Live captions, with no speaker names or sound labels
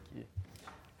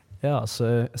Yeah,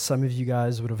 so some of you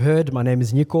guys would have heard, my name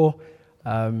is Nyiko.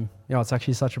 It's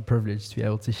actually such a privilege to be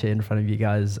able to share in front of you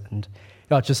guys and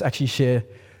just actually share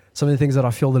some of the things that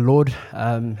I feel the Lord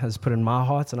has put in my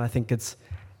heart. And I think there's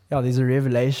a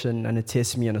revelation and a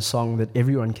testimony and a song that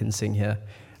everyone can sing here.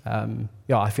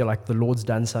 I feel like the Lord's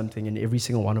done something in every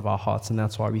single one of our hearts, and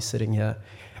that's why we're sitting here.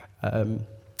 And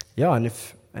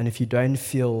if you don't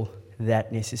feel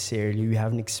that necessarily, you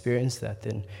haven't experienced that,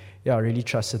 then I really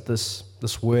trust that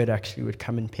this word actually would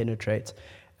come and penetrate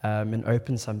and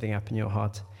open something up in your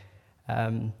heart. As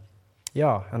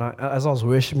I was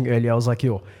worshiping earlier, I was like,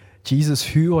 Jesus,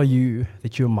 who are you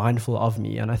that you're mindful of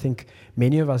me? And I think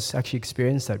many of us actually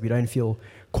experience that. We don't feel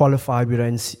qualified, we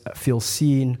don't feel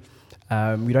seen,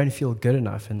 we don't feel good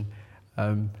enough. And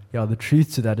the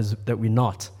truth to that is that we're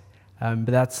not. But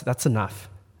that's enough.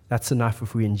 That's enough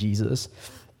if we're in Jesus.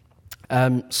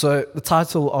 So the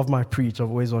title of my preach, I've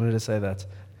always wanted to say that,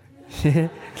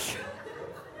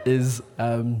 is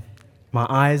My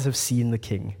Eyes Have Seen the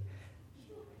King.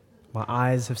 My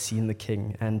eyes have seen the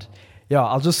King. And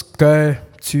I'll just go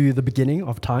to the beginning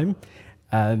of time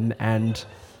and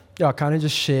kind of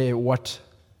just share what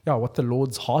the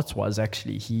Lord's heart was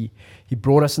actually. He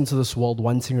brought us into this world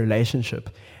wanting relationship,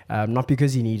 not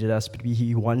because he needed us, but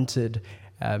he wanted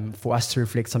for us to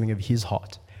reflect something of his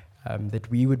heart. That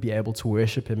we would be able to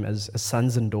worship him as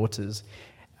sons and daughters.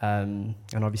 And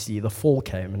obviously the fall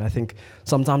came. And I think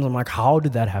sometimes I'm like, how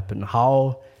did that happen?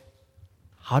 How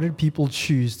did people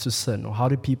choose to sin? Or how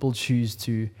did people choose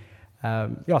to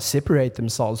separate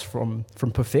themselves from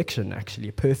perfection, actually,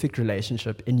 a perfect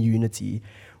relationship in unity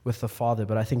with the Father?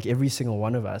 But I think every single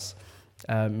one of us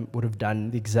would have done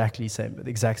the exact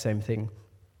same thing.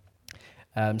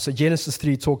 So Genesis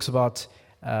 3 talks about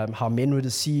how men were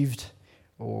deceived,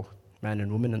 or man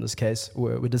and woman in this case,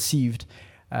 were deceived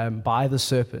by the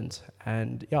serpent.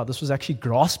 And this was actually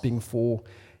grasping for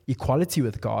equality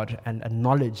with God and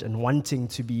knowledge and wanting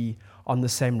to be on the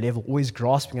same level, always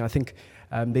grasping. And I think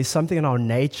there's something in our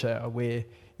nature where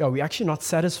we're actually not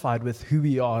satisfied with who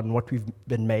we are and what we've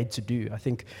been made to do. I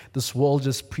think this world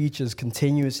just preaches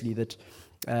continuously that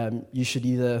you should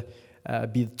either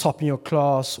be the top in your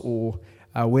class or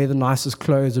wear the nicest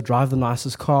clothes or drive the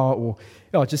nicest car or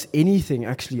just anything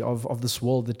actually of this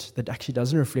world that actually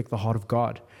doesn't reflect the heart of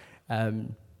God.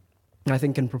 I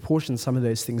think in proportion, some of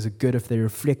those things are good if they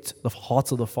reflect the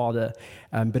heart of the Father.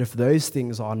 But if those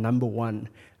things are number one,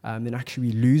 then actually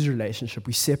we lose relationship.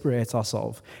 We separate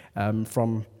ourselves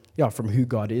from who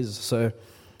God is. So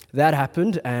that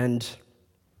happened, and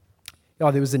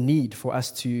there was a need for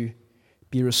us to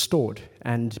be restored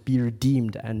and be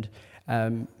redeemed and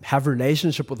have a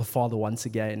relationship with the Father once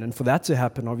again. And for that to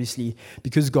happen, obviously,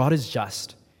 because God is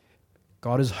just,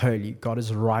 God is holy, God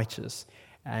is righteous,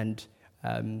 and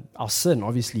our sin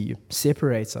obviously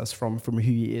separates us from who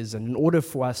he is. And in order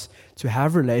for us to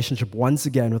have a relationship once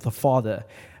again with the Father,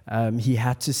 he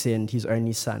had to send his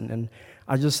only Son. And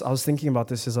I was thinking about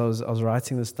this as I was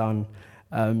writing this down.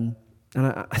 And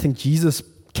I think Jesus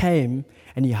came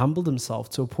and he humbled himself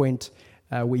to a point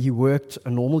where he worked a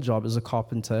normal job as a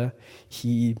carpenter.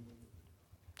 He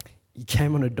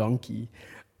came on a donkey.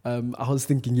 I was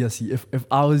thinking, if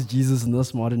I was Jesus in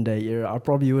this modern day era, I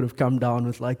probably would have come down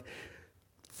with like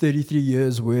 33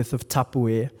 years worth of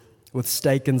Tupperware, with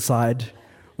steak inside,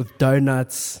 with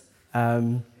donuts,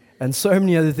 and so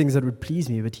many other things that would please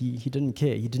me, but he didn't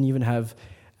care. He didn't even have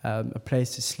a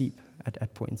place to sleep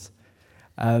at points.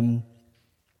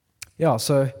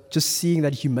 So just seeing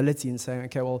that humility and saying,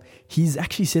 okay, well, he's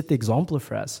actually set the example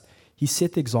for us. He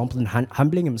set the example in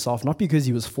humbling himself, not because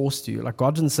he was forced to. Like,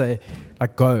 God didn't say,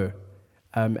 like, go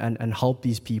and help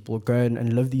these people, go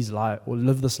and live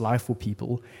this life for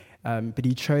people. But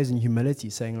he chose in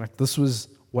humility, saying, like, this was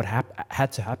what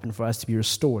had to happen for us to be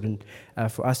restored and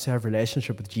for us to have a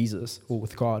relationship with Jesus or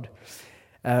with God.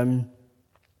 And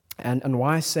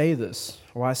why I say this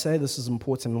is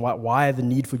important, why the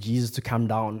need for Jesus to come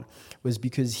down was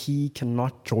because he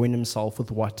cannot join himself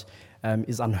with what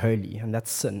is unholy, and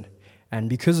that's sin. And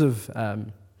because of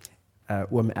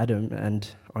Adam and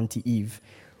Auntie Eve,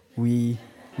 we're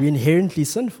inherently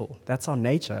sinful. That's our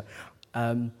nature.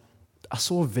 I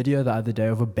saw a video the other day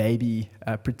of a baby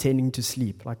pretending to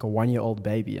sleep, like a 1-year-old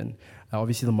baby, and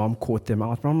obviously the mom caught them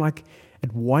out. But I'm like,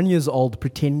 at 1 year old,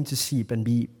 pretending to sleep and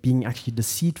being actually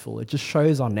deceitful, it just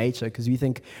shows our nature, because we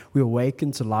think we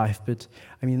awaken to life. But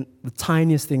I mean, the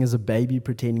tiniest thing is a baby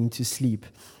pretending to sleep.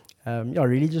 It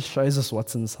really just shows us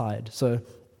what's inside. So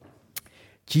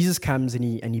Jesus comes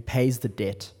and he pays the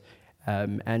debt,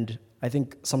 and I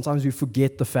think sometimes we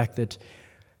forget the fact that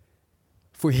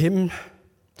for him,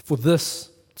 for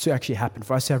this to actually happen,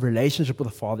 for us to have a relationship with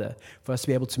the Father, for us to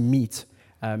be able to meet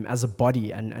as a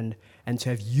body and to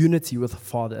have unity with the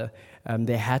Father,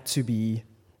 there had to be,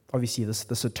 obviously,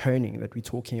 this atoning that we're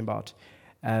talking about.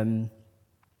 And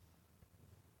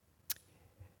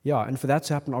for that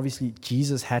to happen, obviously,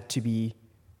 Jesus had to be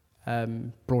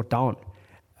brought down.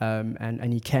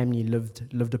 And he came and he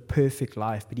lived a perfect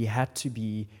life, but he had to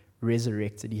be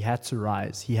resurrected. He had to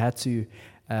rise. He had to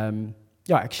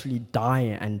actually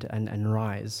die and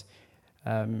rise.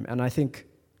 And I think,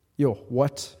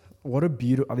 what a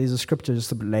beautiful... There's a scripture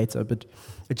just a bit later, but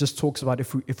it just talks about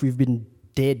if we've been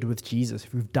dead with Jesus,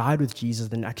 if we've died with Jesus,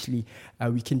 then actually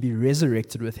we can be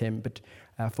resurrected with him. But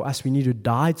for us, we need to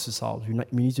die to ourselves.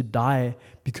 We need to die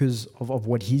because of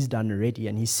what he's done already,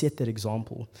 and he set that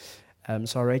example.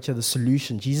 So I rate you the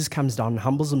solution. Jesus comes down and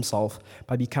humbles himself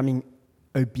by becoming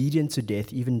obedient to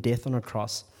death, even death on a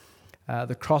cross.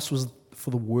 The cross was for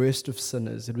the worst of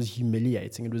sinners. It was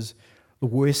humiliating. It was the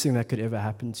worst thing that could ever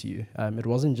happen to you. It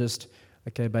wasn't just,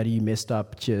 okay, buddy, you messed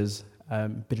up, cheers.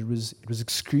 But it was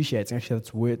excruciating. Actually,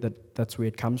 that's where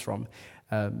it comes from.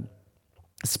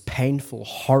 This painful,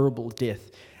 horrible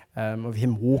death of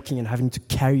him walking and having to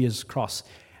carry his cross.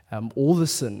 All the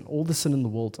sin in the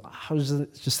world. I was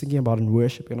just thinking about in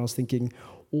worship, and I was thinking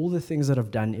all the things that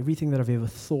I've done, everything that I've ever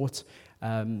thought,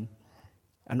 and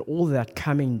all that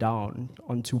coming down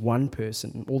onto one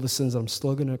person, all the sins that I'm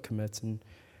still going to commit, and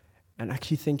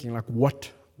actually thinking like,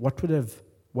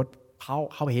 how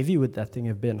heavy would that thing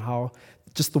have been? How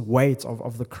just the weight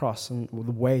of the cross and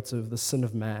the weight of the sin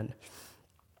of man.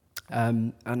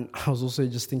 And I was also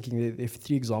just thinking, there are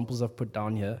 3 examples I've put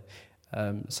down here.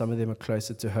 Some of them are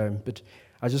closer to home, but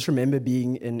I just remember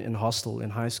being in hostel in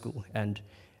high school, and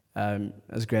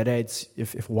as grade 8s,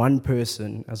 if one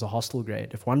person, as a hostel grade,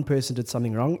 if one person did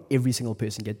something wrong, every single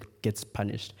person gets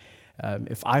punished.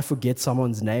 If I forget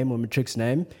someone's name or matric's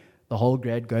name, the whole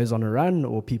grade goes on a run,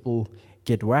 or people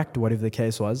get whacked, whatever the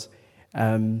case was,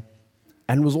 and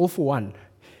it was all for one.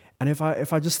 And if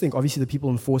I just think, obviously the people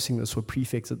enforcing this were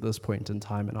prefects at this point in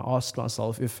time, and I asked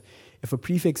myself, if a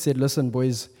prefect said, listen,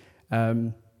 boys,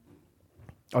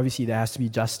 obviously there has to be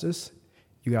justice.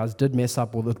 You guys did mess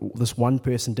up, or this one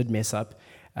person did mess up,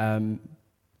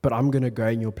 but I'm going to go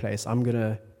in your place. I'm going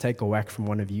to take a whack from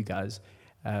one of you guys.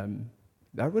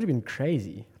 That would have been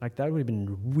crazy. Like, that would have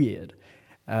been weird.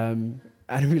 And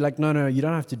we're like, no, you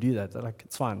don't have to do that. They're like,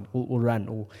 it's fine. We'll run,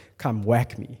 or come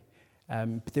whack me.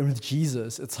 But then with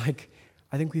Jesus, it's like,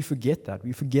 I think we forget that.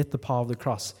 We forget the power of the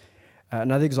cross.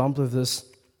 Another example of this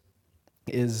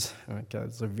is,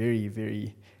 it's a very,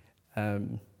 very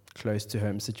close to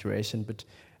home situation, but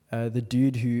the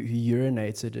dude who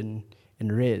urinated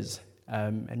in res.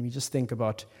 And we just think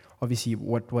about, obviously,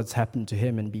 what's happened to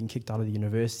him and being kicked out of the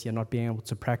university and not being able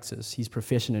to practice his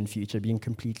profession in future, being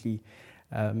completely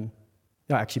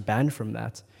actually banned from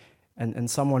that. And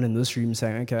someone in this room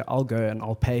saying, okay, I'll go and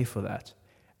I'll pay for that.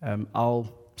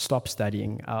 I'll stop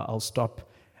studying. I'll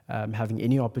stop having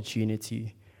any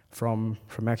opportunity from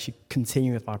actually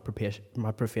continuing with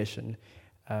my profession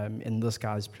in this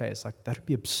guy's place. Like, that would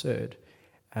be absurd.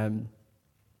 And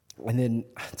then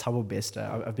Thabo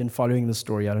Bester, I've been following the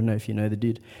story. I don't know if you know the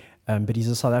dude, but he's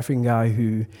a South African guy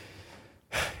who,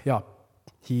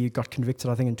 he got convicted,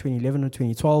 I think, in 2011 or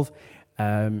 2012,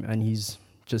 and he's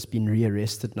just been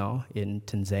rearrested now in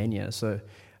Tanzania. So,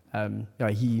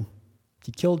 he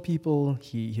killed people,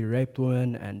 he raped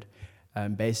women,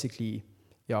 and basically,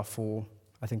 for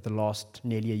I think the last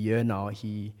nearly a year now,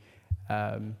 he's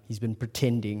been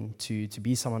pretending to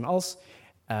be someone else,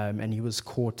 and he was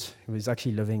caught. He was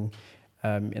actually living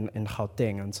in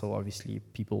Gauteng until obviously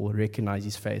people recognize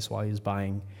his face while he was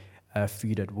buying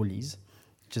food at Woolies,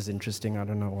 which is interesting. I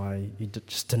don't know why he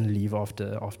just didn't leave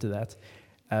after that.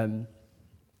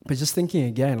 But just thinking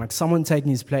again, like someone taking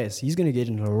his place, he's going to get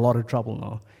into a lot of trouble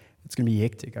now. It's going to be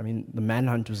hectic. I mean, the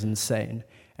manhunt was insane.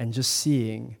 And just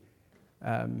seeing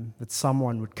that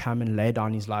someone would come and lay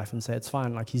down his life and say, it's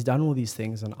fine, like he's done all these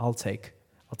things and I'll take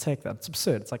that. It's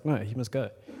absurd. It's like, no, he must go.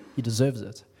 He deserves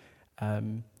it.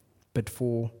 But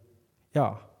for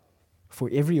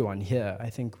everyone here, I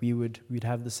think we'd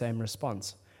have the same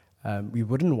response. We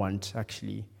wouldn't want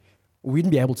we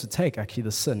wouldn't be able to take actually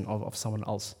the sin of someone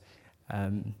else.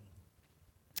 And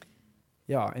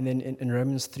then in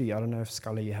Romans 3, I don't know if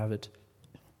Scholar you have it.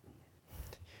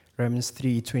 Romans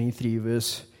 3:23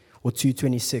 verse or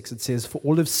 2:26, it says, "For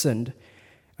all have sinned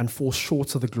and fall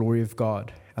short of the glory of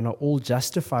God, and are all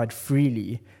justified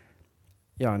freely."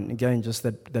 Yeah, and again, just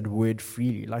that word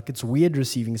freely. Like, it's weird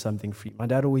receiving something free. My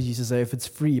dad always used to say, if it's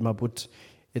free, my butt,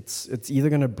 it's either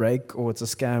going to break or it's a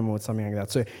scam or it's something like that.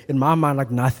 So in my mind,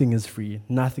 like, nothing is free.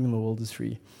 Nothing in the world is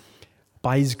free.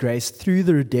 by his grace, through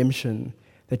the redemption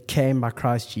that came by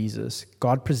Christ Jesus,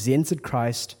 God presented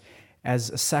Christ as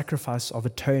a sacrifice of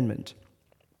atonement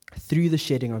through the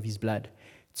shedding of his blood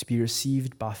to be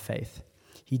received by faith.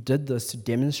 He did this to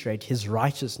demonstrate his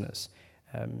righteousness,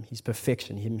 his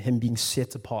perfection, him being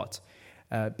set apart,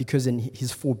 because in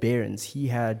his forbearance, he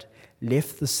had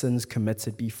left the sins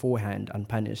committed beforehand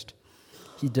unpunished.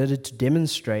 He did it to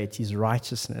demonstrate his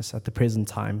righteousness at the present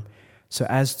time, so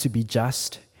as to be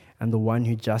just and the one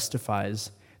who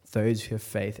justifies those who have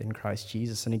faith in Christ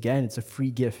Jesus. And again, it's a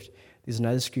free gift. There's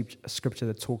another scripture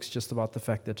that talks just about the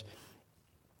fact that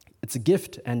it's a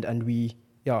gift, and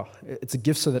it's a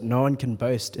gift so that no one can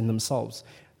boast in themselves.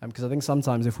 Because I think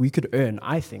sometimes if we could earn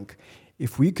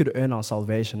our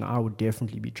salvation, I would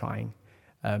definitely be trying.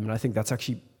 And I think that's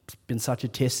actually been such a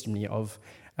testimony of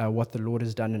what the Lord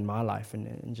has done in my life,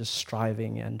 and just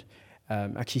striving and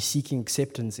actually seeking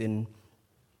acceptance in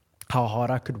how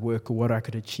hard I could work or what I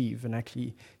could achieve. And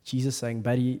actually Jesus saying,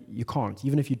 buddy, you can't.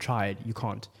 Even if you tried, you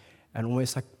can't. And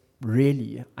almost like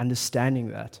really understanding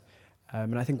that.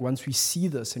 And I think once we see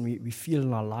this and we feel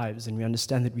in our lives and we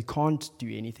understand that we can't do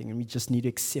anything and we just need to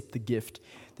accept the gift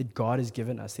that God has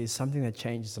given us, there's something that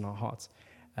changes in our hearts.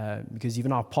 Because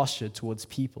even our posture towards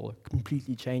people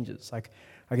completely changes. Like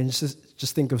I can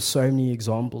just think of so many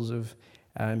examples of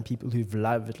people who've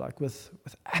loved like with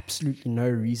absolutely no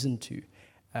reason to,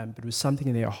 but it was something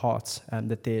in their hearts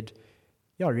that they'd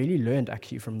really learned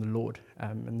actually from the Lord.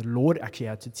 And the Lord actually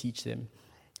had to teach them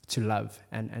to love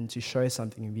and to show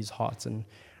something in his hearts. And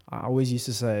I always used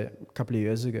to say a couple of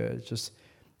years ago,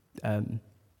 I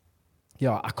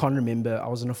can't remember. I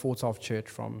was in a 412 church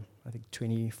from, I think,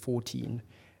 2014.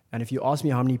 And if you ask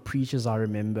me how many preachers I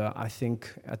remember, I think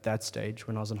at that stage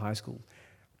when I was in high school,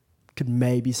 could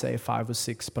maybe say 5 or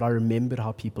 6, but I remembered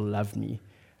how people loved me.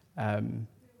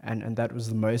 And that was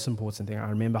the most important thing. I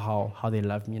remember how they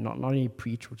loved me. Not only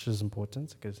preach, which is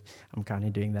important, because I'm kind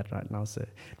of doing that right now, so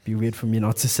it'd be weird for me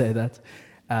not to say that.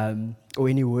 Or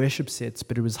any worship sets,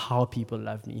 but it was how people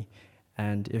love me.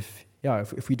 And if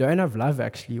we don't have love,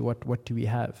 actually, what do we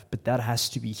have? But that has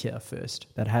to be here first.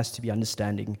 That has to be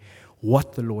understanding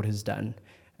what the Lord has done.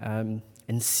 And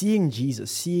seeing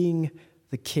Jesus, seeing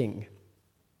the King.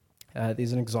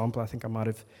 There's an example, I think I might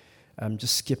have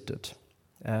just skipped it.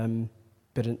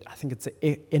 But I think it's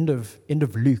the end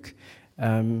of Luke.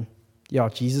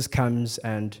 Jesus comes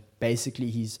and basically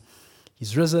he's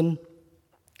risen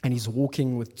and he's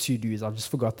walking with 2 dudes. I've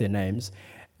just forgot their names.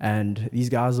 And these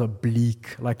guys are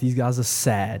bleak. Like, these guys are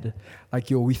sad. Like,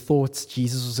 we thought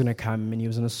Jesus was going to come and he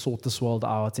was going to sort this world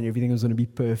out and everything was going to be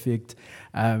perfect.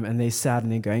 And they're sad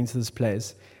and they're going to this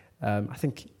place. I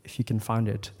think if you can find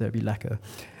it, that'd be lekker.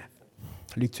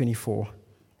 Luke 24.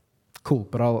 Cool,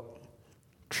 but I'll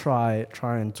try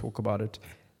and talk about it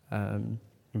and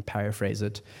paraphrase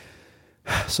it.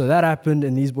 So that happened,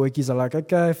 and these boykies are like,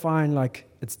 okay, fine, like,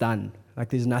 it's done. Like,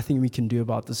 there's nothing we can do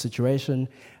about the situation.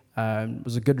 It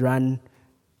was a good run.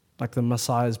 Like, the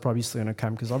Messiah is probably still going to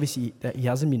come, because obviously he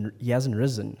hasn't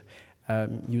risen.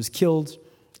 He was killed,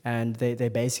 and they're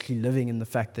basically living in the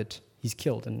fact that he's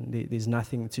killed, and there's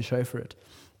nothing to show for it.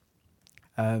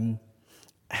 And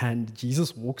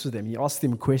Jesus walks with them. He asks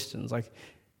them questions, like,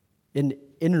 in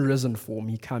risen form,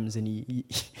 he comes and he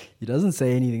doesn't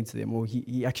say anything to them, or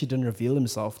he actually didn't reveal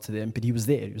himself to them, but he was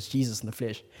there. It was Jesus in the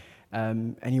flesh.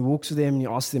 And he walks with them and he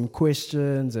asks them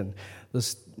questions, and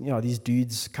these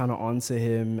dudes kind of answer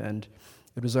him. And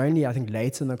it was only, I think,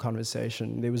 later in the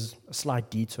conversation, there was a slight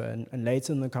detour, and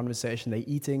later in the conversation, they're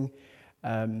eating,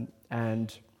 I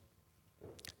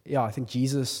think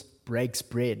Jesus breaks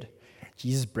bread.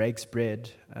 Jesus breaks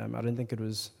bread. I don't think it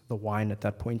was the wine at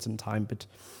that point in time, but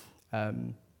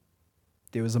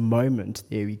there was a moment,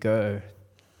 there we go,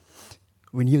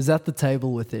 when he was at the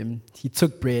table with them. He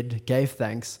took bread, gave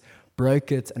thanks,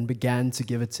 broke it, and began to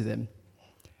give it to them.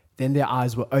 Then their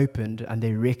eyes were opened, and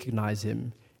they recognized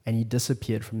him, and he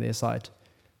disappeared from their sight.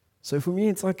 So for me,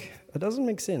 it's like, it doesn't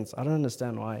make sense. I don't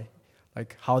understand why,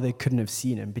 like, how they couldn't have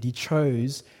seen him, but he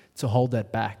chose to hold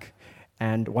that back.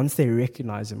 And once they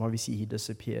recognized him, obviously he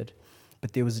disappeared.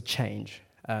 But there was a change.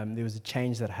 There was a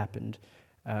change that happened.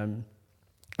 And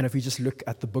if we just look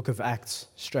at the book of Acts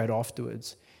straight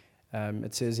afterwards,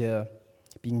 it says here,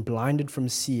 being blinded from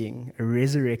seeing, a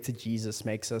resurrected Jesus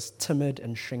makes us timid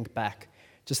and shrink back.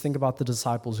 Just think about the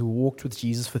disciples who walked with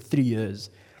Jesus for 3 years.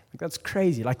 Like, that's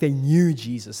crazy. Like, they knew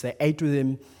Jesus. They ate with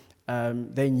him.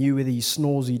 They knew whether he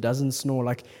snores or he doesn't snore.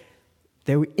 Like,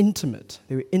 they were intimate.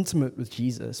 They were intimate with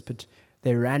Jesus, but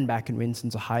they ran back and went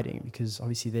into hiding because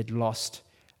obviously they'd lost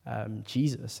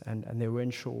Jesus, and they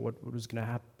weren't sure what was going to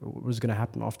happen. What was going to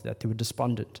happen after that? They were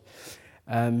despondent.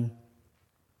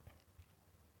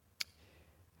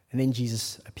 And then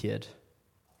Jesus appeared.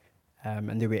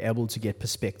 And they were able to get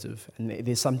perspective. And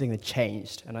there's something that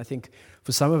changed. And I think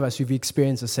for some of us, we've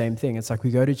experienced the same thing. It's like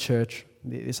we go to church.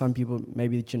 There's some people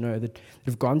maybe that you know that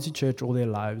have gone to church all their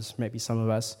lives, maybe some of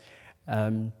us,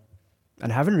 and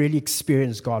haven't really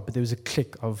experienced God. But there was a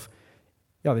click of,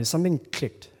 there's something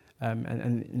clicked.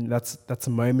 And that's a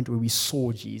moment where we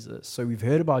saw Jesus. So we've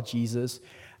heard about Jesus.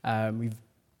 We've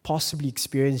possibly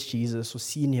experienced Jesus or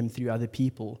seen him through other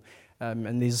people.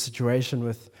 And there's a situation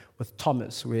with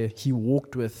Thomas where he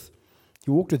walked with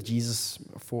Jesus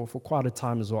for quite a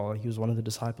time as well. He was one of the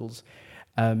disciples.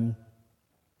 And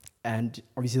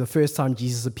obviously the first time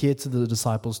Jesus appeared to the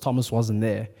disciples, Thomas wasn't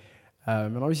there.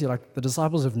 And obviously the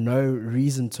disciples have no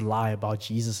reason to lie about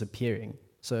Jesus appearing.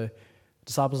 So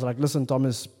disciples are like, listen,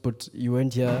 Thomas, but you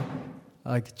weren't here.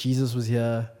 Jesus was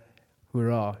here.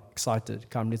 Hurrah, excited.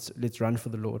 Come, let's run for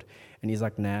the Lord. And he's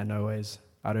like, nah, no ways.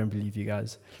 I don't believe you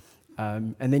guys.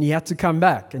 And then he had to come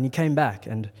back, and he came back,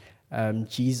 and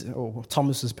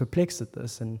Thomas was perplexed at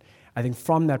this, and I think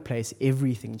from that place,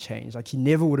 everything changed. He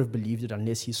never would have believed it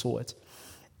unless he saw it.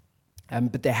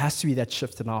 But there has to be that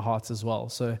shift in our hearts as well.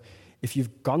 So if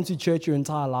you've gone to church your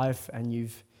entire life, and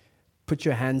you've put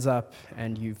your hands up,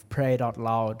 and you've prayed out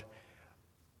loud,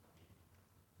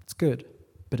 it's good,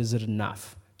 but is it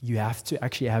enough? You have to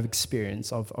actually have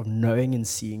experience of knowing and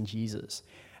seeing Jesus.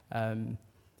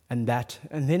 And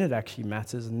then it actually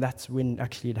matters, and that's when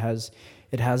actually it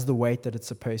has the weight that it's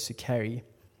supposed to carry.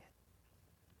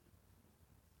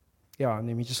 Yeah, and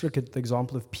then we just look at the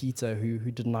example of Peter who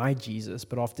denied Jesus,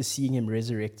 but after seeing him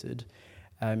resurrected,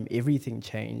 everything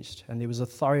changed, and there was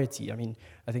authority. I mean,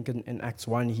 I think in Acts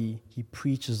 1 he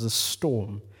preaches a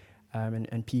storm,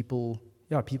 and people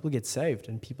get saved,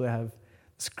 and people have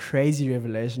this crazy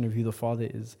revelation of who the Father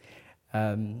is.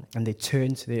 And they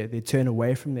turn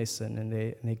away from their sin, and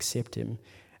they accept him.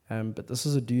 But this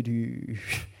is a dude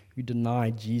who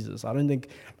denied Jesus. I don't think,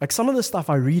 some of the stuff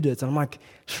I read it, and I'm like,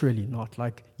 surely not.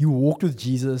 You walked with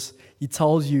Jesus. He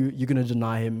tells you you're going to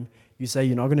deny him. You say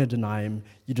you're not going to deny him.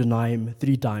 You deny him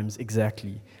 3 times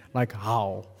exactly.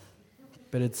 How?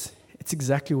 But it's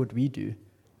exactly what we do.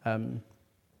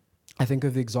 I think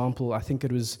of the example, I think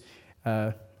it was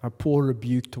Paul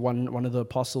rebuked one of the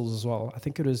apostles as well. I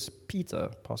think it was Peter,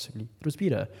 possibly. It was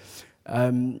Peter.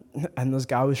 And this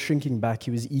guy was shrinking back. He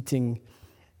was eating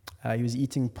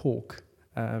pork,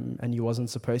 and he wasn't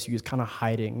supposed to. He was kind of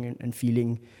hiding and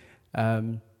feeling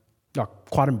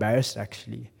quite embarrassed,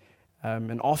 actually.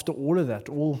 And after all of that,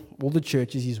 all the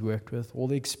churches he's worked with, all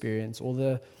the experience, all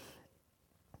the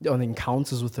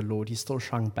encounters with the Lord, he still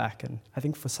shrunk back. And I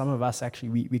think for some of us, actually,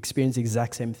 we experience the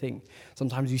exact same thing.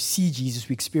 Sometimes we see Jesus,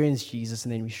 we experience Jesus,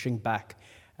 and then we shrink back.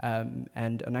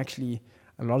 And actually,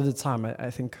 a lot of the time, I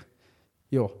think,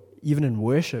 even in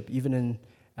worship, even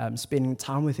in spending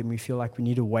time with him, we feel like we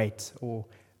need to wait. Or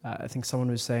I think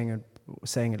someone was saying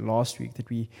it last week, that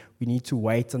we need to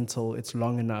wait until it's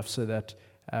long enough so that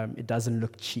it doesn't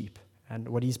look cheap. And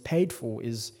what he's paid for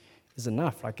is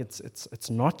enough. It's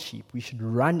not cheap. We should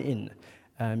run in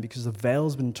because the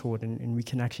veil's been torn, and we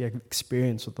can actually have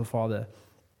experience with the Father.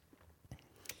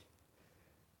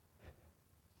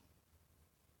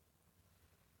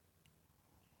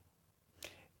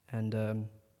 And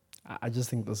I just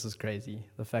think this is crazy.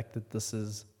 The fact that this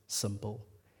is simple.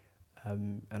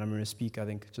 And I'm going to speak, I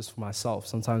think, just for myself.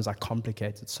 Sometimes I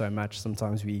complicate it so much.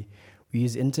 Sometimes we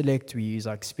use intellect, we use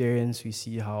our experience,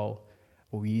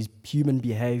 or we use human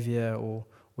behavior or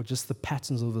just the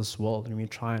patterns of this world, and we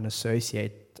try and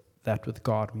associate that with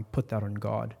God. We put that on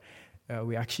God.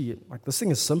 We actually, this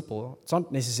thing is simple. It's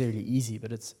not necessarily easy,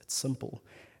 but it's simple.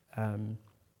 And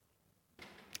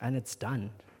it's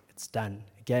done. It's done.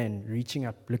 Again, reaching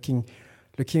up, looking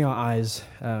our eyes,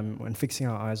 and fixing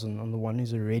our eyes on the one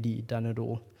who's already done it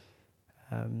all.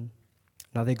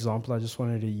 Another example I just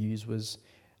wanted to use was,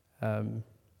 when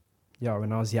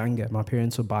I was younger, my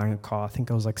parents were buying a car. I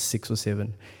think I was 6 or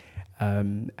 7.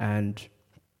 And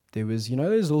there was,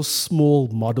 those little small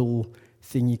model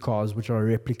thingy cars, which are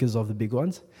replicas of the big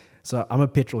ones. So I'm a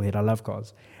petrol head. I love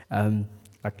cars.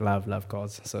 Love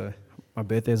cars. So my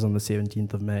birthday is on the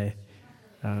 17th of May.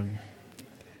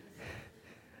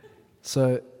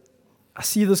 So I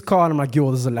see this car, and I'm like,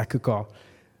 this is a lacquer car.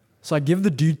 So I give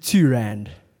the dude 2 rand.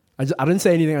 I didn't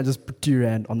say anything. I just put 2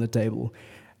 rand on the table.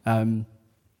 And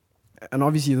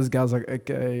obviously this guy's like,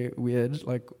 okay, weird.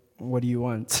 What do you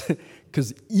want?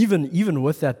 Because even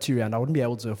with that 2 rand, I wouldn't be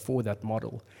able to afford that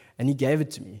model. And he gave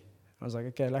it to me. I was like,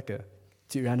 okay, lekker.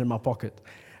 2 rand in my pocket.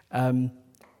 And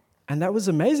that was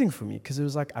amazing for me, because it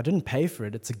was I didn't pay for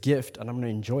it. It's a gift, and I'm going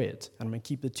to enjoy it. And I'm going to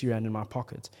keep the 2 rand in my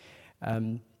pocket.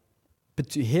 But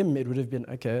to him, it would have been,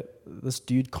 okay, this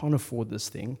dude can't afford this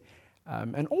thing.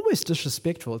 And almost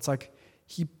disrespectful. It's like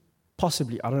he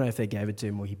possibly, I don't know if they gave it to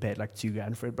him or he paid like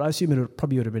 $2,000 for it, but I assume it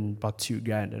probably would have been about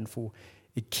 $2,000. And for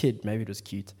a kid, maybe it was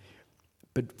cute.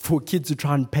 But for kids to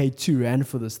try and pay $2,000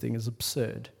 for this thing is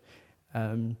absurd.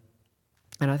 And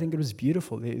I think it was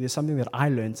beautiful. There's something that I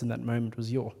learned in that moment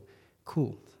was,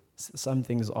 cool. Some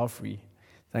things are free.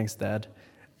 Thanks, Dad.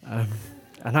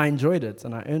 And I enjoyed it.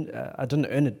 And I didn't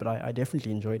earn it, but I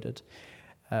definitely enjoyed it.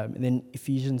 And then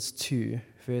Ephesians 2,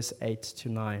 verse 8 to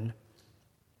 9.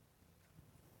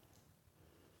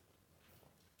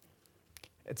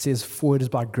 It says, "For it is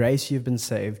by grace you have been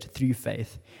saved through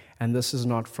faith, and this is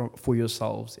not for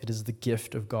yourselves. It is the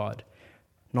gift of God,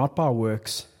 not by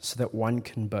works, so that one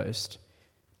can boast."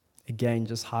 Again,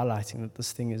 just highlighting that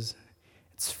this thing it's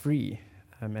free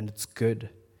and it's good.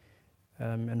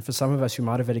 And for some of us who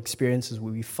might have had experiences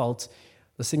where we felt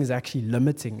this thing is actually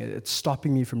limiting. It's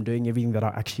stopping me from doing everything that I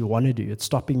actually want to do. It's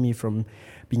stopping me from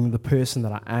being the person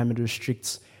that I am. It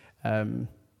restricts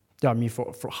me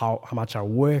for how much I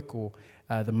work, or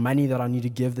the money that I need to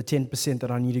give, the 10%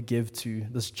 that I need to give to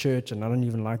this church, and I don't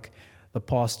even like the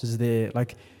pastors there.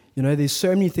 Like, there's so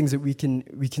many things that we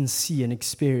can see and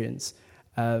experience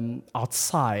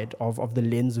outside of the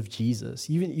lens of Jesus,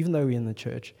 even though we're in the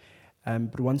church.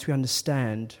 But once we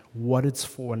understand what it's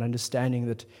for, and understanding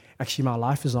that actually my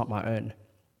life is not my own,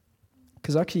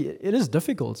 because actually it is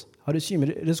difficult. I'd assume it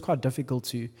is quite difficult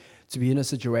to be in a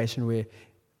situation where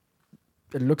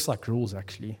it looks like rules,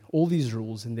 actually. All these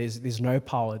rules, and there's no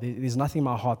power. There's nothing in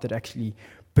my heart that actually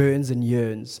burns and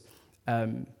yearns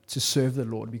to serve the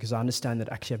Lord, because I understand that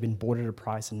actually I've been bought at a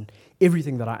price, and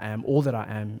everything that I am, all that I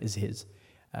am, is His.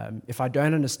 If I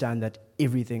don't understand that,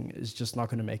 everything is just not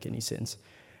going to make any sense.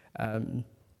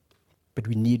 But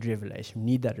we need revelation.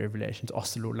 We need that revelation to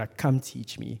ask the Lord, like, come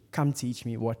teach me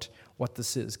what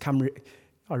this is. Come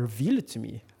reveal it to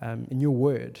me in your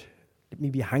word. Let me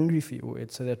be hungry for your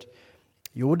word, so that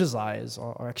your desires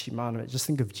are actually mine. Just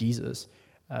think of Jesus.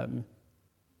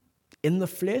 In the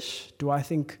flesh, do I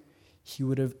think he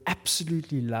would have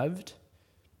absolutely loved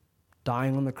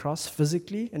dying on the cross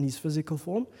physically, in his physical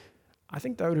form? I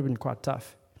think that would have been quite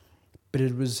tough. But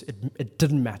it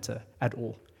didn't matter at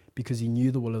all, because he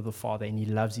knew the will of the Father, and he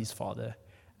loves his Father,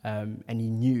 and he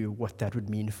knew what that would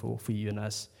mean for you and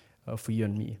us, for you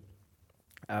and me.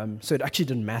 So it actually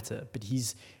didn't matter, but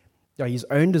his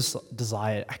own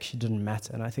desire actually didn't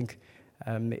matter. And I think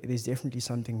there's definitely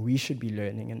something we should be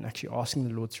learning and actually asking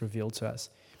the Lord to reveal to us.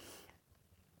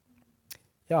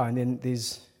 And then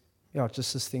there's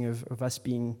just this thing of us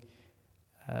being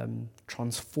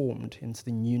transformed into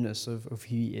the newness of who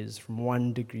he is, from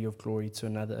one degree of glory to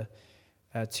another.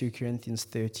 2 Corinthians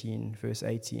 13, verse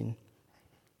 18.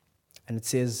 And it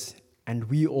says, "And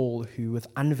we all who with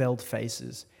unveiled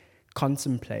faces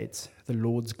contemplate the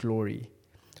Lord's glory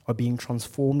are being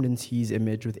transformed into his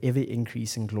image with ever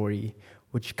increasing glory,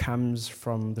 which comes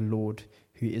from the Lord,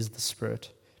 who is the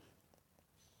Spirit."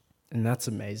 And that's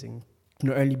amazing. It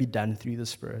can only be done through the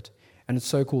Spirit. And it's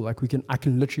so cool. Like, I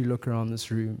can literally look around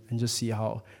this room and just see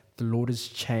how the Lord has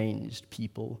changed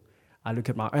people. I look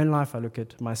at my own life, I look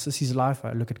at my sissy's life,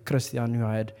 I look at Christian, who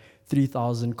I had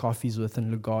 3,000 coffees with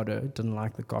in Lugado. Didn't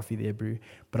like the coffee there, bro,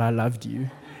 but I loved you.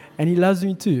 And he loves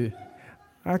me too.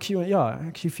 I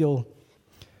actually feel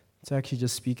to actually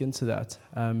just speak into that.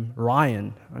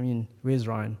 Ryan, where's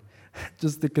Ryan?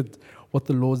 Just look at what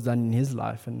the Lord's done in his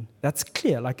life, and that's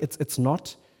clear. Like, it's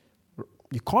not,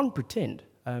 you can't pretend.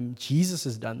 Jesus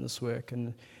has done this work,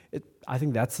 and I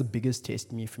think that's the biggest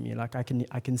testimony for me. Like, I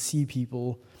can see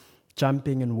people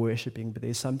jumping and worshiping, but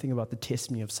there's something about the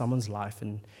testimony of someone's life,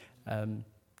 and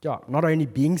not only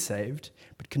being saved,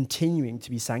 but continuing to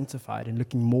be sanctified and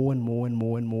looking more and more and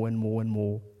more and more and more and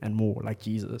more and more like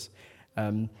Jesus.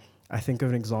 I think of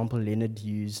an example Leonard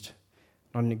used.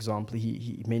 Not an example.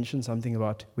 He mentioned something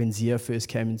about when Zia first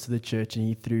came into the church, and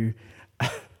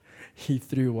he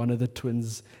threw one of the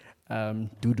twins'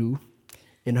 doo-doo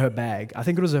in her bag. I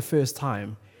think it was her first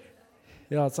time.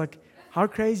 It's like, how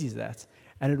crazy is that?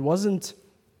 And it was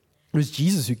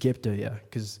Jesus who kept her here,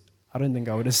 because I don't think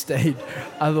I would have stayed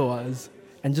otherwise.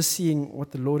 And just seeing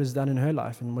what the Lord has done in her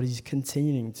life and what he's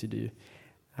continuing to do.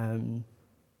 And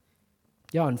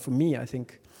for me, I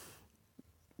think,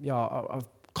 I've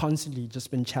constantly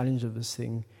just been challenged by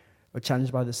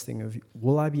this thing of,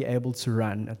 will I be able to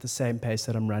run at the same pace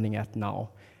that I'm running at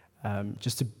now?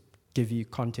 Just to give you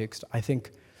context, I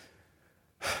think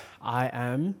I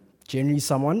am generally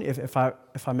someone, if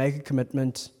I make a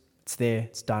commitment, it's there,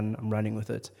 it's done, I'm running with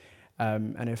it.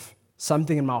 And if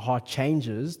something in my heart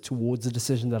changes towards the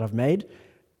decision that I've made,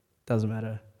 doesn't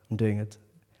matter, I'm doing it.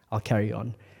 I'll carry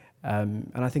on.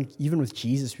 And I think even with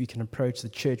Jesus, we can approach the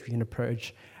church, we can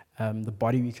approach the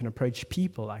body, we can approach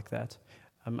people like that.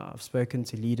 I've spoken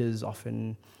to leaders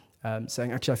often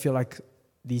saying, actually, I feel like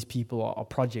these people are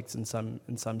projects in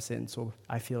some sense, or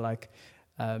I feel like,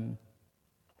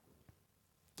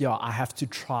 I have to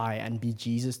try and be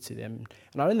Jesus to them.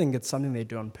 And I don't think it's something they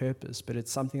do on purpose, but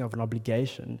it's something of an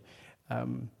obligation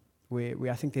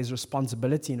where I think there's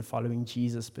responsibility in following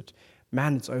Jesus, but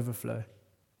man, it's overflow.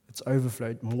 It's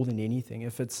overflowed more than anything.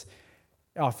 If it's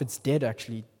dead,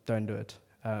 actually, don't do it.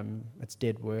 It's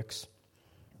dead works.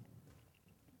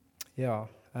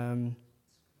 And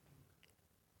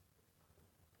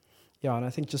I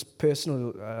think just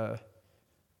personal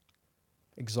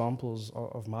examples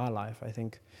of my life. I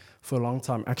think for a long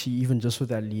time, actually, even just with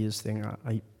that leaders thing,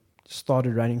 I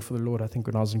started running for the Lord, I think,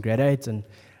 when I was in grade 8, and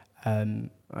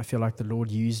I feel like the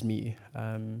Lord used me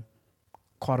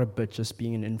quite a bit, just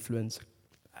being an influence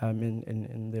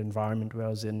in the environment where I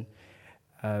was in.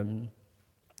 And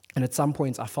at some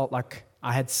points, I felt like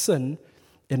I had sin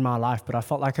in my life, but I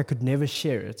felt like I could never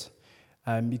share it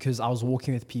because I was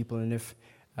walking with people, and if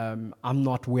I'm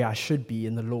not where I should be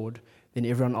in the Lord, then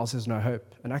everyone else has no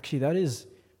hope. And actually, that is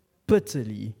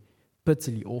bitterly,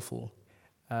 bitterly awful.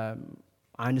 I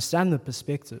understand the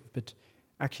perspective, but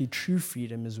actually true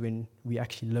freedom is when we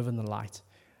actually live in the light,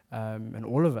 and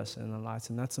all of us are in the light,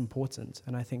 and that's important.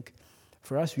 And I think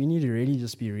for us, we need to really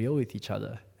just be real with each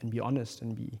other and be honest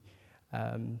and be,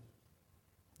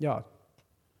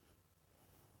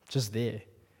 just there.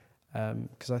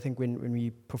 Because I think when we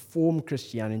perform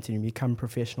Christianity and become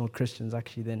professional Christians,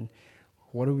 actually then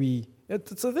what do we...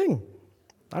 It's a thing.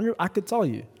 I could tell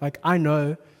you. Like, I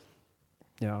know...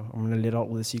 I'm going to let out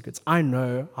all the secrets. I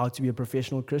know how to be a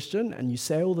professional Christian, and you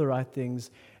say all the right things,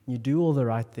 and you do all the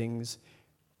right things,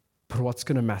 but what's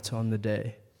going to matter on the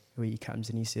day where he comes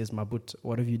and he says, Mabut,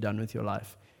 what have you done with your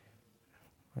life?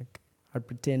 Like, I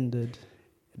pretended.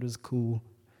 It was cool.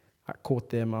 I caught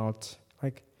them out.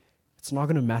 Like, it's not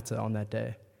going to matter on that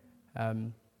day.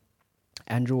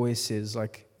 Andrew always says,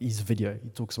 like, his video. He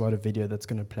talks about a video that's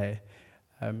going to play.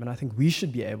 And I think we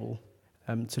should be able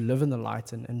to live in the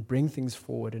light and bring things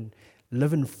forward and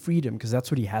live in freedom, because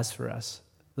that's what he has for us.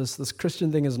 This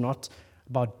Christian thing is not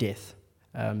about death.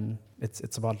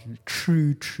 It's about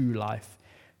true life.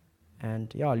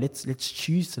 And let's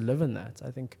choose to live in that.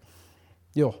 I think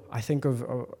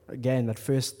of again that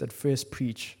first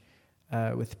preach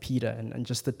with Peter and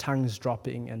just the tongues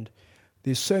dropping, and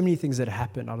there's so many things that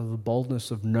happen out of the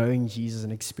boldness of knowing Jesus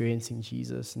and experiencing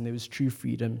Jesus, and there was true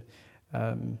freedom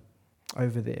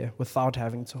over there without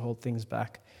having to hold things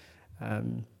back.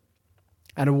 And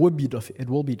it will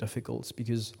be difficult,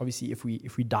 because obviously if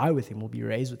we die with him, we'll be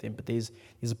raised with him. But there's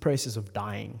a process of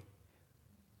dying,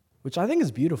 which I think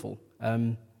is beautiful.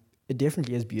 It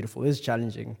definitely is beautiful. It is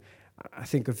challenging. I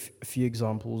think of a few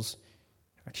examples.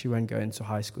 Actually, won't go into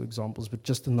high school examples, but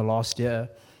just in the last year,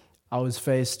 I was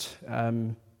faced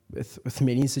with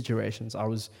many situations. I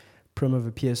was prim of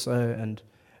a PSO, and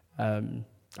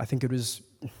I think it was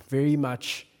very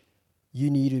much,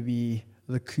 you need to be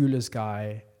the coolest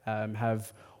guy,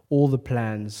 have all the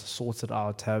plans sorted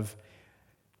out, have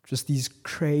just these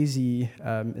crazy,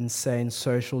 insane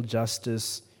social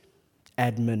justice,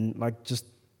 admin, like just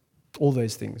all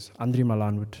those things. Andri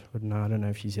Malan would know, I don't know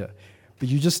if she's here. But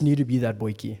you just need to be that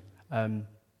boykie. And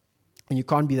you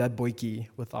can't be that boykie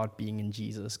without being in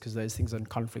Jesus, because those things are in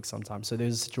conflict sometimes. So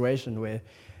there's a situation where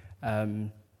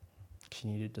you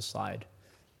need to decide.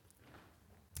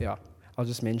 I'll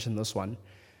just mention this one.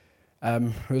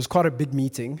 It was quite a big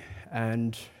meeting,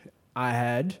 and I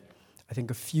had, I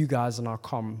think, a few guys in our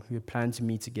comm who had planned to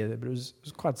meet together, but it was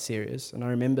quite serious. And I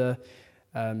remember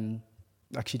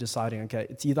actually deciding, okay,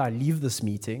 it's either I leave this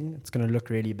meeting, it's going to look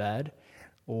really bad,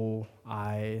 or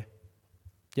I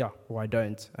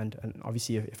don't. And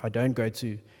obviously, if I don't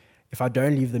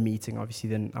leave the meeting, obviously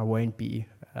then I won't be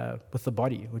with the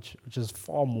body, which is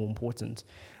far more important.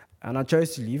 And I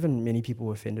chose to leave, and many people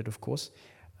were offended, of course.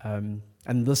 And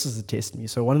this is the test me.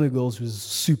 So one of the girls was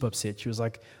super upset. She was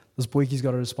like, this boy's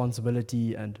got a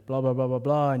responsibility and blah, blah, blah, blah,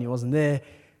 blah, and he wasn't there.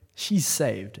 She's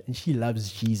saved, and she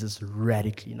loves Jesus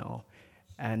radically now.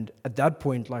 And at that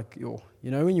point, like,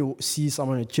 when you see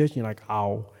someone at church, and you're like,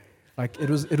 ow. Like, it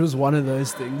was one of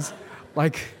those things.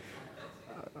 Like,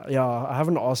 I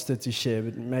haven't asked her to share,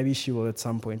 but maybe she will at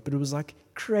some point. But it was like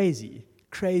crazy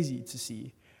to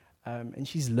see. And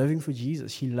she's living for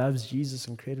Jesus. She loves Jesus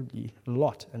incredibly a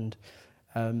lot. And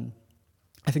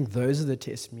I think those are the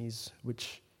testimonies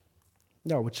which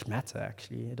matter,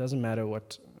 actually. It doesn't matter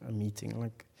what a meeting,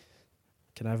 like,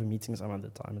 can I have a meeting some other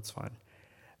time, it's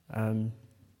fine.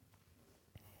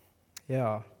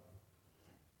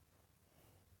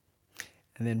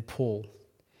 then Paul.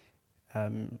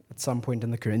 At some point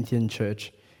in the Corinthian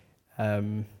church,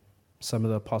 some of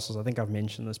the apostles, I think I've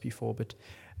mentioned this before, but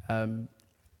at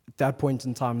that point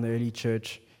in time in the early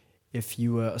church, if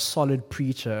you were a solid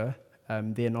preacher,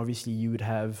 then obviously you would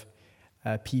have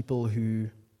people who,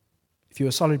 if you're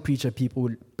a solid preacher, people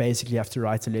would basically have to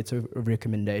write a letter of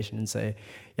recommendation and say,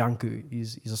 Yanku,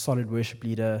 he's a solid worship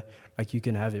leader, like you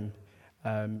can have him.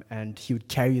 And he would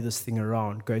carry this thing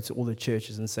around, go to all the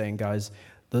churches and saying, guys,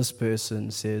 this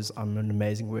person says I'm an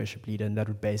amazing worship leader, and that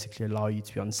would basically allow you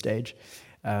to be on stage.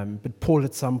 But Paul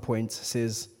at some point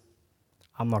says,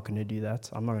 I'm not going to do that.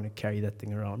 I'm not going to carry that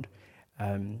thing around.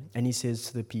 And he says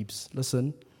to the peeps,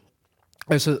 listen.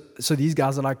 So these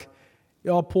guys are like,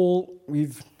 yeah, Paul,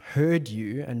 we've heard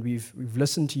you and we've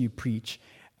listened to you preach,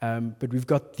 but we've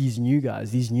got these new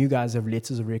guys. These new guys have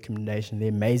letters of recommendation. They're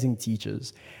amazing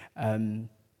teachers.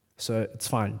 So it's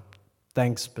fine.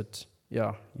 Thanks, but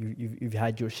yeah, you've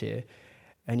had your share.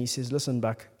 And he says, listen,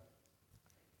 Buck,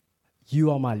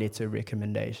 you are my letter of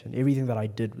recommendation. Everything that I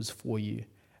did was for you,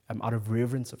 out of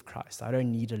reverence of Christ. I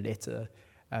don't need a letter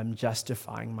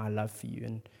justifying my love for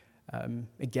you. And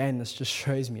again, this just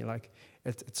shows me, like,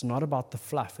 it's not about the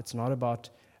fluff. It's not about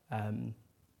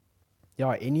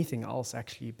anything else,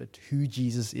 actually, but who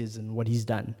Jesus is and what he's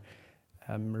done.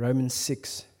 Romans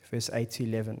 6, verse 8 to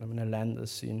 11. I'm going to land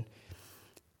this soon.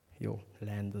 You'll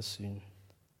land this soon.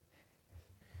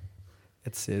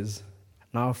 It says,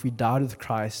 now if we died with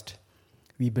Christ,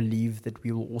 we believe that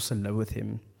we will also live with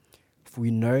him. For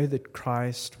we know that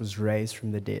Christ was raised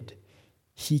from the dead.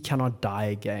 He cannot die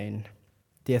again.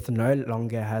 Death no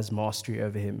longer has mastery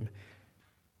over him.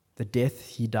 The death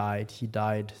he died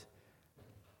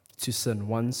to sin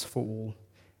once for all.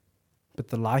 But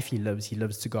the life he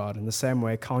lives to God. In the same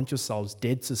way, count yourselves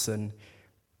dead to sin,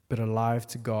 but alive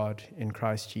to God in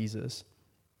Christ Jesus.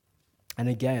 And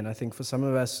again, I think for some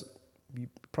of us, we're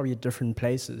probably at different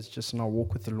places just in our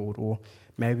walk with the Lord, or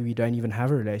maybe we don't even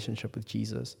have a relationship with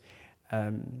Jesus.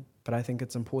 But I think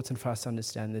it's important for us to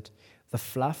understand that the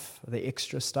fluff, the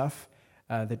extra stuff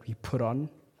that we put on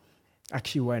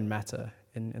actually won't matter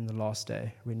in the last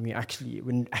day when it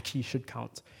actually should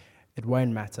count. It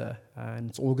won't matter, and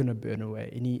it's all going to burn away.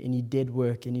 Any dead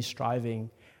work, any striving,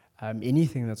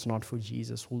 anything that's not for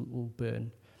Jesus will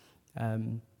burn.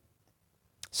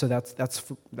 So that's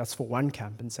for one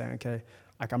camp, and saying, okay,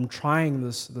 like I'm trying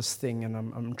this thing, and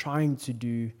I'm trying to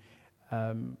do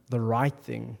the right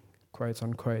thing, quote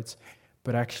unquote,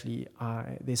 but actually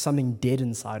there's something dead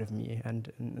inside of me,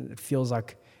 and it feels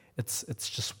like it's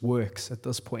just works at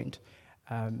this point.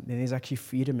 And there's actually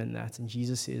freedom in that, and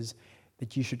Jesus says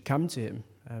that you should come to him.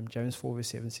 James 4 verse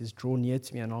 7 says, draw near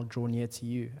to me and I'll draw near to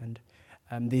you. And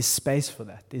there's space for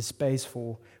that. There's space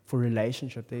for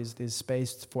relationship. There's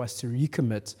space for us to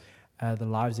recommit the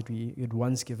lives that we had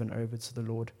once given over to the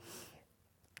Lord.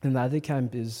 And the other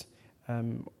camp is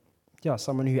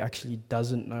someone who actually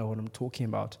doesn't know what I'm talking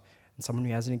about, and someone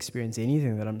who hasn't experienced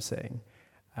anything that I'm saying.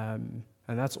 And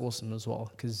that's awesome as well,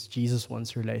 because Jesus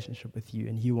wants a relationship with you,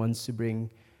 and he wants to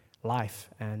bring life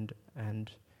and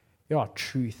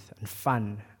truth and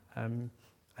fun.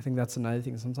 I think that's another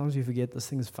thing. Sometimes we forget this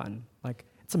thing is fun. Like,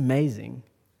 it's amazing.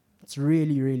 It's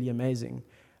really, really amazing.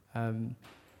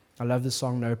 I love the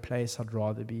song, No Place I'd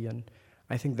Rather Be, and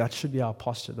I think that should be our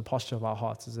posture, the posture of our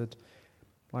hearts, is that,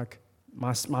 like,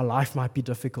 my life might be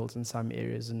difficult in some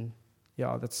areas, and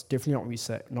that's definitely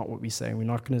not what we say. We're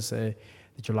not going to say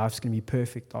that your life's going to be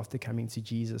perfect after coming to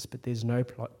Jesus, but there's no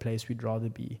place we'd rather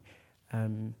be,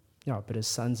 but as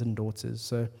sons and daughters.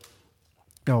 So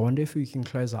I wonder if we can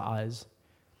close our eyes.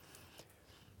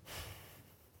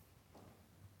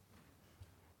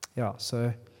 I'm just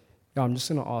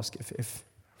going to ask if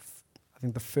I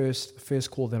think the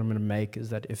first call that I'm going to make is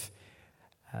that if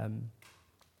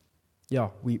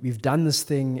we've done this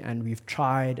thing and we've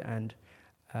tried and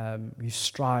we've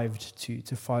strived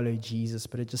to follow Jesus,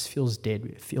 but it just feels dead.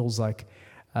 It feels like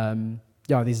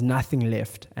there's nothing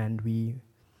left, and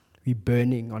we're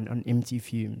burning on empty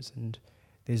fumes, and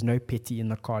there's no petty in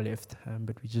the car left,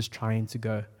 but we're just trying to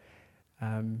go.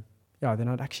 Then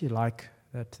I'd actually like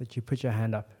that you put your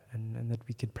hand up and that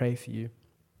we could pray for you,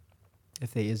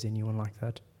 if there is anyone like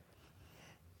that.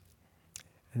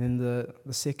 And then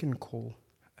the second call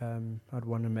I'd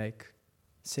want to make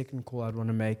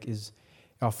is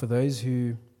for those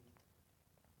who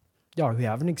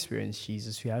haven't experienced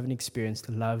Jesus, who haven't experienced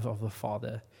the love of the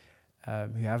Father,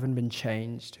 who haven't been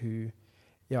changed, who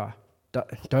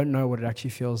don't know what it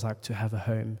actually feels like to have a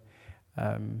home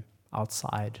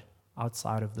outside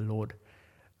of the Lord.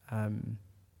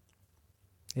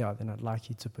 Then I'd like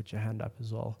you to put your hand up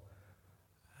as well.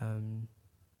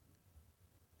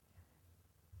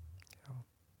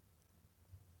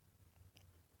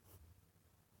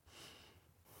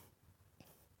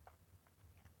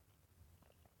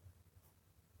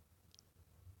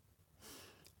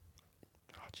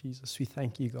 Jesus, we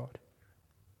thank you, God.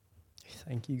 We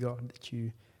thank you, God, that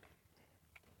you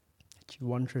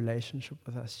want relationship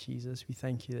with us, Jesus. We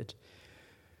thank you that,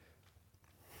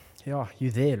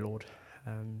 you're there, Lord.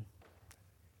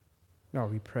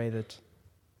 We pray that,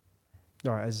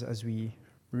 as we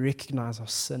recognize our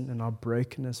sin and our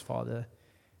brokenness, Father,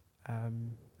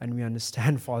 and we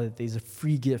understand, Father, that there's a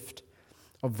free gift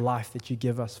of life that you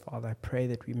give us, Father. I pray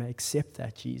that we may accept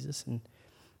that, Jesus, and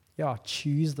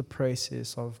choose the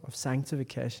process of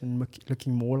sanctification,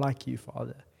 looking more like you,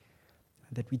 Father.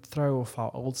 That we throw off our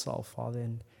old self, Father,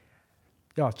 and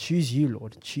choose you,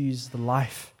 Lord. Choose the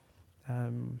life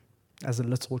as a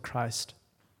little Christ.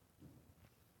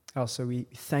 So we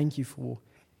thank you for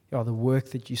the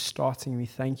work that you're starting. We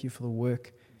thank you for the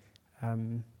work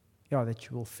that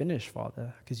you will finish,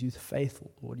 Father, because you're the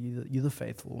faithful, Lord. You're the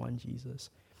faithful one, Jesus.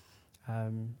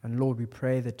 And Lord, we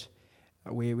pray that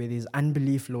where there's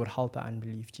unbelief, Lord, help our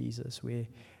unbelief, Jesus. Where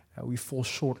we fall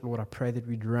short, Lord, I pray that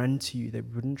we'd run to you, that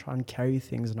we wouldn't try and carry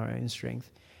things in our own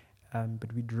strength,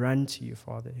 but we'd run to you,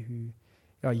 Father, who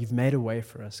you've made a way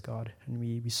for us, God. And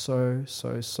we're so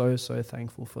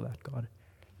thankful for that, God.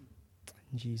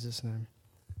 In Jesus' name.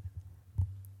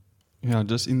 Yeah,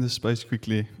 just in this space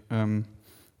quickly.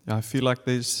 I feel like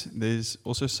there's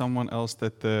also someone else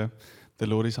that the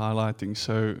Lord is highlighting.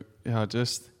 So I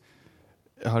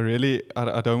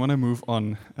don't want to move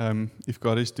on. If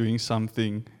God is doing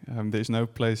something, there's no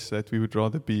place that we would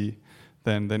rather be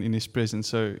than in His presence.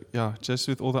 So just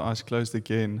with all the eyes closed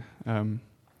again.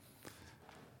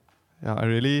 I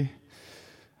really,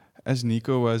 as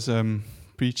Nyiko was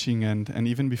preaching, and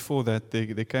even before that,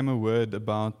 there came a word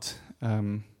about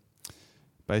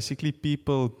basically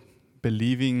people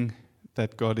believing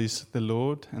that God is the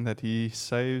Lord and that He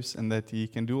saves and that He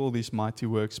can do all these mighty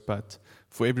works, but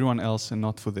for everyone else and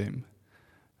not for them.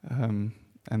 And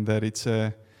that it's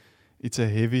a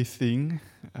heavy thing,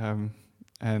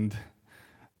 and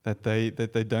that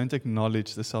they don't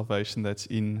acknowledge the salvation that's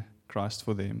in Christ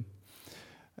for them.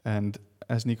 And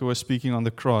as Nyiko was speaking on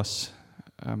the cross,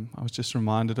 I was just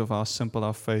reminded of how simple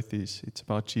our faith is. It's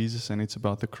about Jesus and it's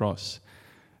about the cross.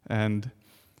 And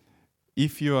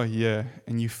if you are here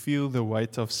and you feel the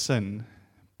weight of sin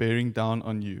bearing down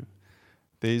on you,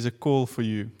 there is a call for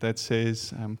you that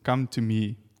says, come to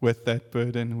me with that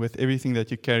burden, with everything that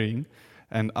you're carrying,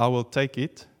 and I will take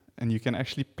it, and you can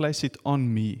actually place it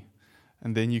on me.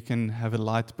 And then you can have a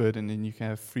light burden and you can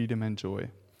have freedom and joy.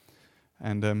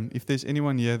 And if there's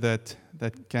anyone here that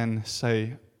can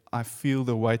say, I feel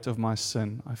the weight of my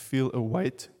sin, I feel a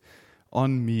weight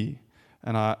on me,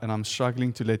 and I'm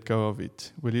struggling to let go of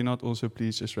it, will you not also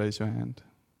please just raise your hand?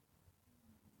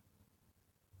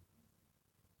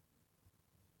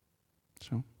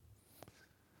 Sure.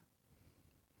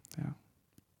 Yeah.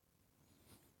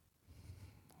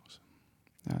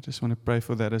 Awesome. I just want to pray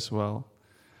for that as well.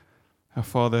 Our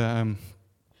Father,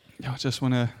 I just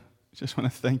want to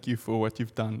thank you for what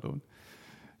you've done, Lord.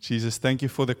 Jesus, thank you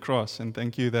for the cross, and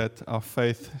thank you that our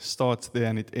faith starts there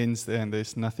and it ends there, and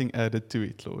there's nothing added to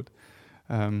it, Lord.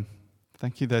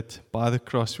 Thank you that by the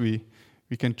cross we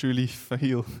can truly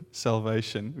feel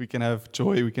salvation. We can have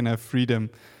joy, we can have freedom,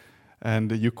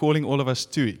 and you're calling all of us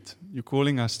to it. You're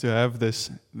calling us to have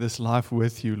this life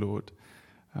with you, Lord.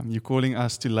 You're calling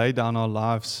us to lay down our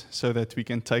lives so that we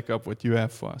can take up what you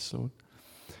have for us, Lord.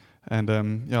 And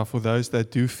for those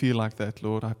that do feel like that,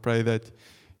 Lord, I pray that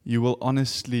you will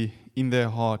honestly, in their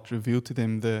heart, reveal to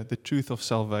them the truth of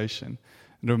salvation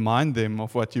and remind them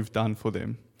of what you've done for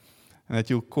them. And that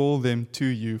you'll call them to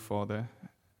you, Father.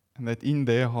 And that in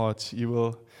their hearts you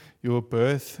will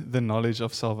birth the knowledge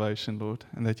of salvation, Lord.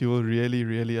 And that you will really,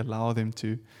 really allow them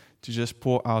to just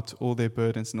pour out all their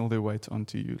burdens and all their weight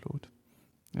onto you, Lord.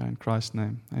 In Christ's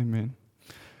name, amen.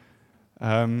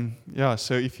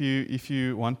 So if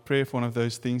you want prayer for one of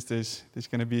those things, there's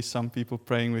going to be some people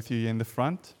praying with you here in the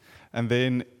front. And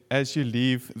then as you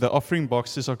leave, the offering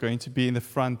boxes are going to be in the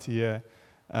front here.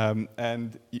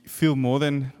 And you feel more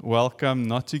than welcome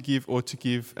not to give or to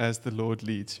give as the Lord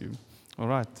leads you. All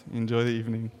right. Enjoy the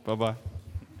evening. Bye-bye.